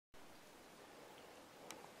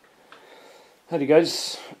Howdy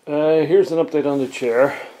guys, here's an update on the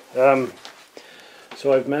chair.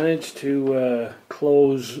 So I've managed to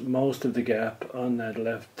close most of the gap on that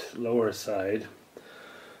left lower side.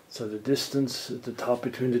 So the distance at the top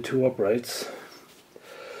between the two uprights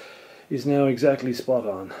is now exactly spot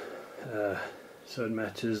on. So it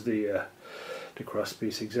matches the cross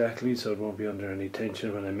piece exactly, so it won't be under any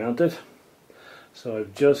tension when I mount it. So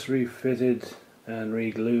I've just refitted and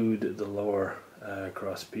re-glued the lower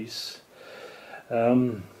cross piece.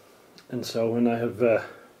 And so when I have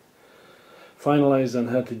finalized on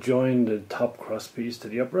how to join the top cross piece to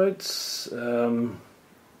the uprights, that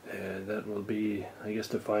will be, I guess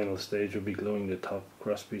the final stage will be gluing the top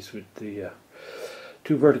cross piece with the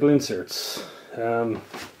two vertical inserts. So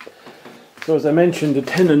as I mentioned, the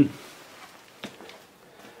tenon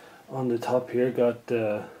on the top here got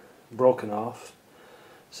broken off,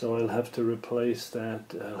 so I'll have to replace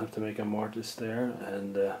that. I'll have to make a mortise there,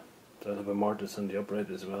 and I'll have a mortise on the upright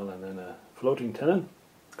as well, and then a floating tenon.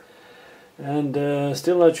 And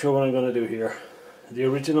still not sure what I'm going to do here. The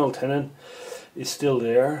original tenon is still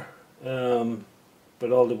there,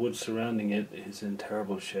 but all the wood surrounding it is in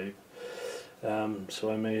terrible shape.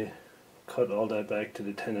 So I may cut all that back to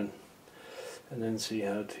the tenon and then see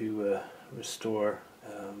how to restore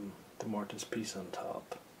the mortise piece on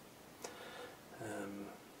top.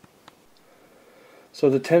 So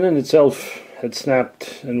the tenon itself had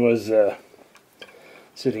snapped and was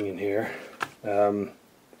sitting in here.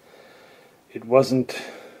 It wasn't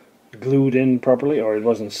glued in properly, or it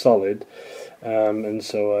wasn't solid, and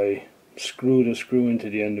so I screwed a screw into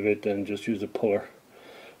the end of it and just used a puller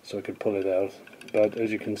so I could pull it out. But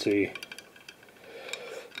as you can see,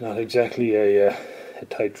 not exactly a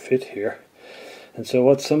tight fit here. And so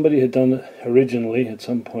what somebody had done originally at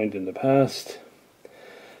some point in the past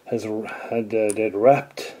they'd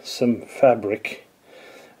wrapped some fabric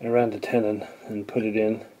around the tenon and put it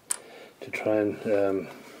in to try and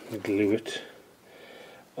glue it.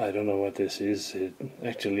 I don't know what this is. It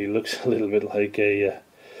actually looks a little bit like a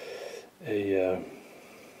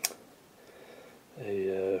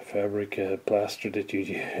fabric plaster that you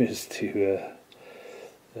use to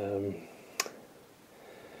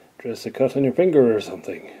dress a cut on your finger or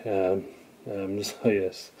something. So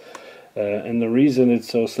yes. And the reason it's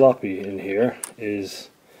so sloppy in here is,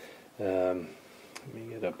 let me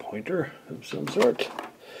get a pointer of some sort,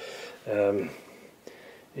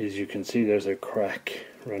 is you can see there's a crack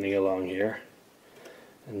running along here,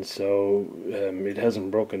 and so it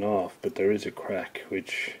hasn't broken off, but there is a crack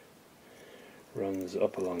which runs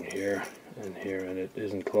up along here, and it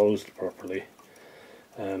isn't closed properly,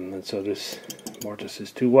 and so this mortise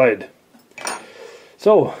is too wide.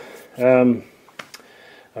 So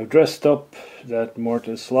I've dressed up that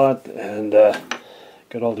mortise slot and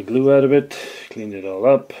got all the glue out of it, cleaned it all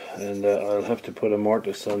up, and I'll have to put a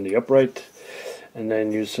mortise on the upright and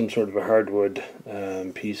then use some sort of a hardwood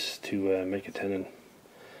piece to make a tenon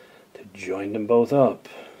to join them both up.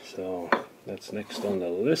 So that's next on the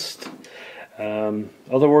list.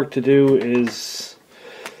 Other work to do is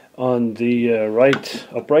on the right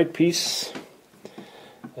upright piece.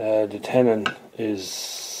 The tenon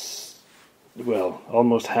is, well,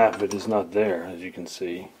 almost half of it is not there, as you can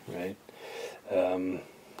see, right?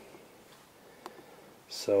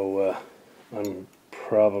 So I'm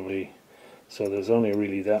probably, so there's only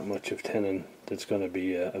really that much of tenon that's going to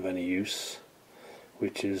be of any use,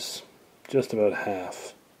 which is just about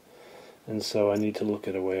half. And so I need to look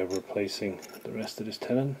at a way of replacing the rest of this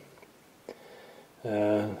tenon.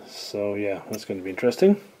 So yeah, that's going to be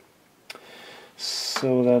interesting.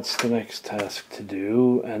 So that's the next task to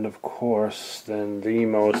do, and of course then the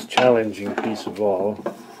most challenging piece of all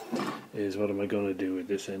is what am I going to do with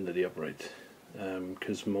this end of the upright,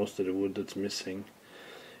 because most of the wood that's missing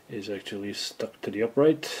is actually stuck to the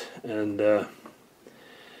upright, and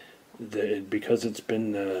because it's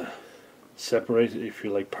been separated, if you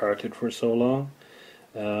like, parted for so long,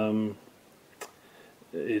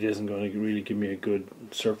 it isn't going to really give me a good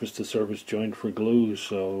surface-to-surface joint for glue,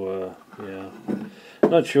 so yeah,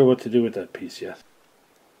 not sure what to do with that piece yet.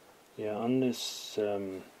 Yeah, on this,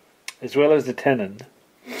 as well as the tenon,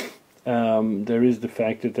 there is the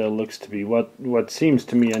fact that there looks to be what seems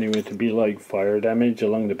to me anyway to be like fire damage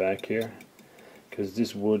along the back here, because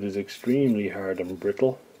this wood is extremely hard and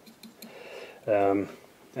brittle, and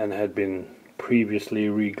had been previously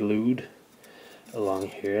re-glued along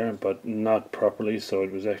here, but not properly, so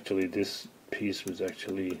it was actually, this piece was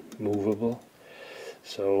actually movable,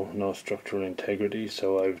 so no structural integrity.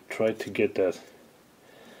 So I've tried to get that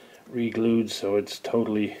re-glued so it's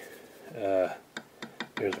totally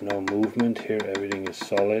there's no movement here, everything is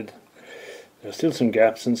solid. There's still some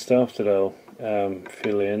gaps and stuff that I'll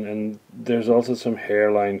fill in, and there's also some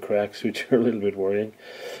hairline cracks which are a little bit worrying,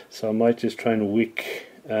 so I might just try and wick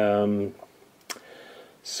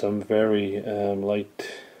some very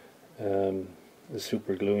light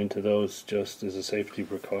super glue into those just as a safety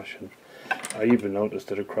precaution. I even noticed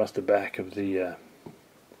that across the back of the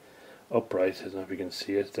upright, I don't know if you can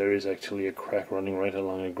see it, there is actually a crack running right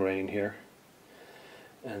along a grain here,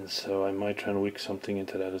 and so I might try and wick something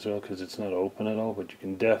into that as well, because it's not open at all, but you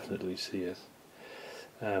can definitely see it.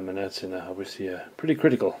 And that's in obviously a pretty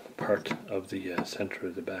critical part of the center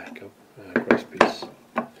of the back of cross piece.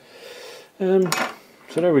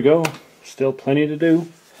 So there we go, still plenty to do.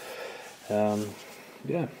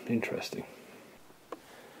 Yeah, interesting.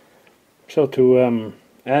 So to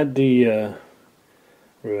add the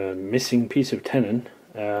missing piece of tenon,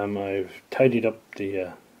 I've tidied up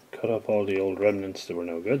the, cut off all the old remnants that were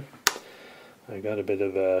no good. I got a bit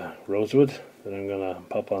of rosewood that I'm going to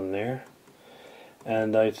pop on there.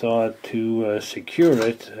 And I thought to secure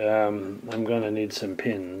it, I'm going to need some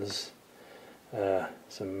pins.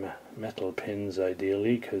 Some metal pins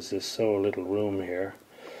ideally, because there's so little room here.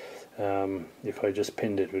 If I just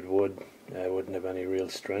pinned it with wood, I wouldn't have any real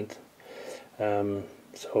strength.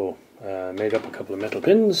 So made up a couple of metal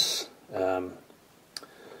pins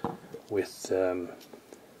with the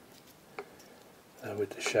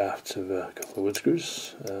shafts of a couple of wood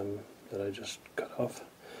screws that I just cut off,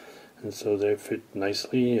 and so they fit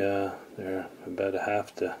nicely. They're about a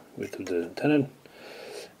half the width of the tenon,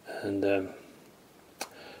 and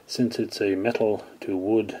since it's a metal to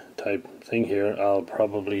wood type thing here, I'll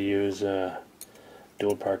probably use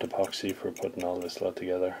dual part epoxy for putting all this lot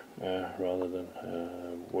together rather than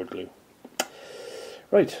wood glue.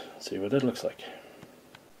 Right, let's see what that looks like.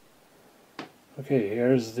 Okay,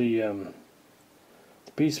 here's the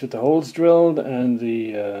piece with the holes drilled and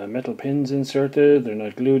the metal pins inserted. They're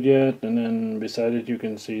not glued yet, and then beside it you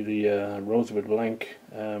can see the rosewood blank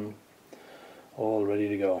all ready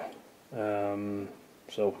to go.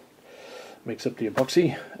 So mix up the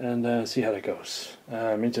epoxy and see how that goes.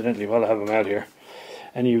 Incidentally, while I have them out here,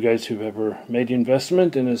 any of you guys who've ever made the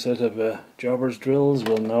investment in a set of jobber's drills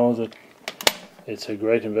will know that it's a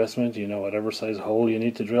great investment. You know, whatever size hole you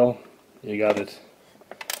need to drill, you got it.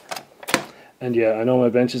 And yeah, I know my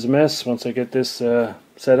bench is a mess. Once I get this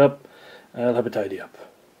set up, I'll have it tidy up.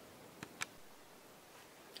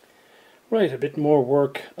 Right, a bit more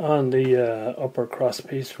work on the upper cross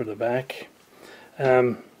piece for the back.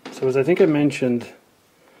 So as I think I mentioned,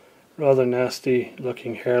 rather nasty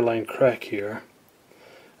looking hairline crack here.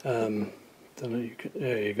 There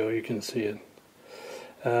you go, you can see it.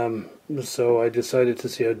 So I decided to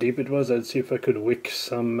see how deep it was. I'd see if I could wick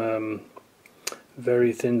some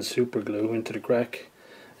very thin super glue into the crack,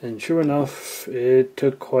 and sure enough it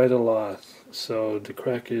took quite a lot, so the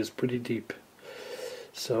crack is pretty deep.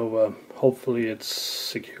 So hopefully it's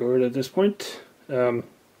secured at this point.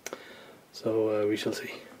 So we shall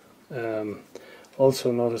see.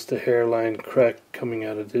 Also notice the hairline crack coming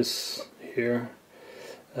out of this here.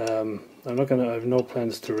 I have no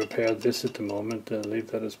plans to repair this at the moment. I'll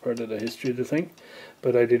leave that as part of the history of the thing.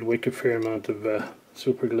 But I did wick a fair amount of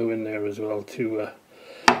super glue in there as well to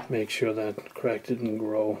make sure that crack didn't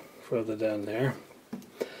grow further down there.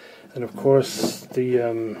 And of course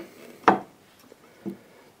the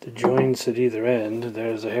joints at either end,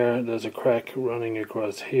 there's a crack running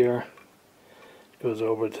across here. It goes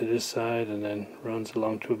over to this side and then runs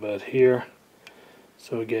along to about here.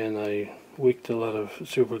 So again, I wicked a lot of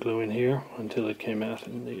super glue in here until it came out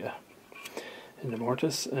in the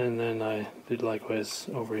mortise, and then I did likewise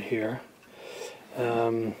over here.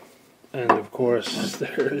 And of course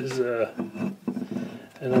there is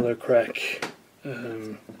another crack.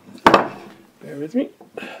 Bear with me.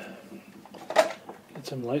 Get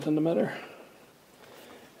some light on the matter.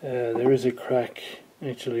 There is a crack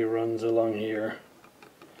actually runs along here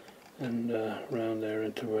and round there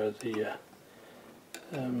into where the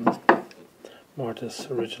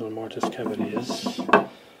original mortise cavity is.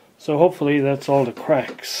 So hopefully that's all the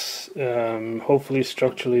cracks. Hopefully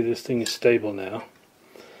structurally this thing is stable now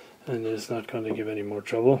and is not going to give any more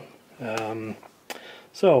trouble.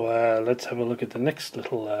 So let's have a look at the next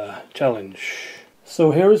little challenge.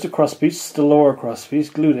 So here is the crosspiece, the lower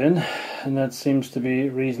crosspiece glued in, and that seems to be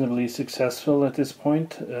reasonably successful at this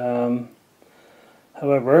point.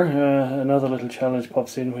 However, another little challenge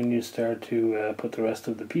pops in when you start to put the rest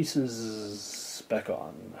of the pieces back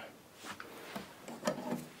on.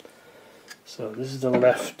 So this is the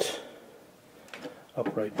left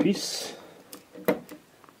upright piece.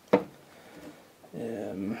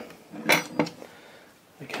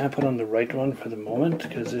 I can't put on the right one for the moment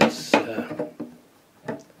because it's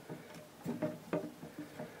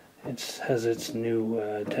has its new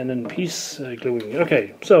tenon piece gluing.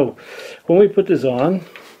 Okay, so when we put this on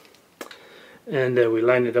and we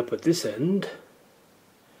line it up at this end,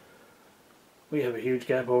 we have a huge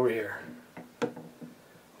gap over here,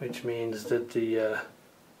 which means that the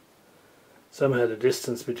somehow the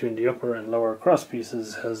distance between the upper and lower cross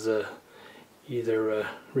pieces has either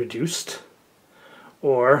reduced,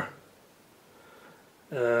 or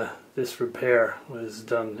this repair was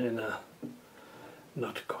done in a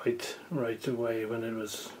not quite right way when it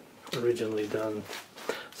was originally done.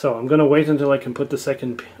 So I'm going to wait until I can put the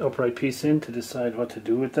second upright piece in to decide what to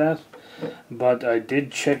do with that. But I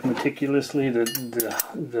did check meticulously that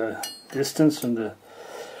the distance from the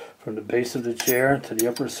base of the chair to the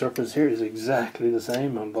upper surface here is exactly the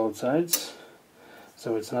same on both sides.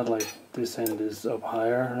 So it's not like this end is up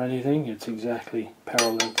higher or anything, it's exactly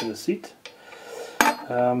parallel to the seat.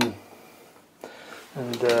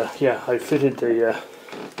 Yeah, I fitted the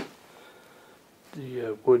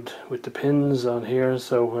wood with the pins on here,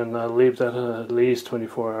 so when I'll leave that at least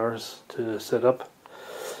 24 hours to set up,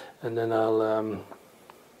 and then I'll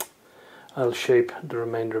shape the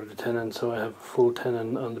remainder of the tenon so I have a full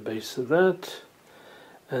tenon on the base of that,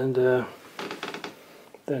 and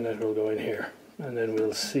then it will go in here, and then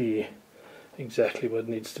we'll see exactly what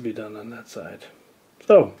needs to be done on that side.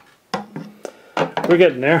 So we're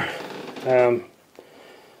getting there.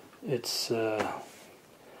 It's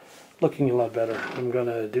looking a lot better. I'm going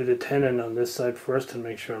to do the tenon on this side first and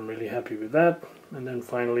make sure I'm really happy with that, and then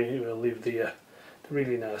finally we'll leave the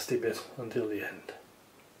really nasty bit until the end.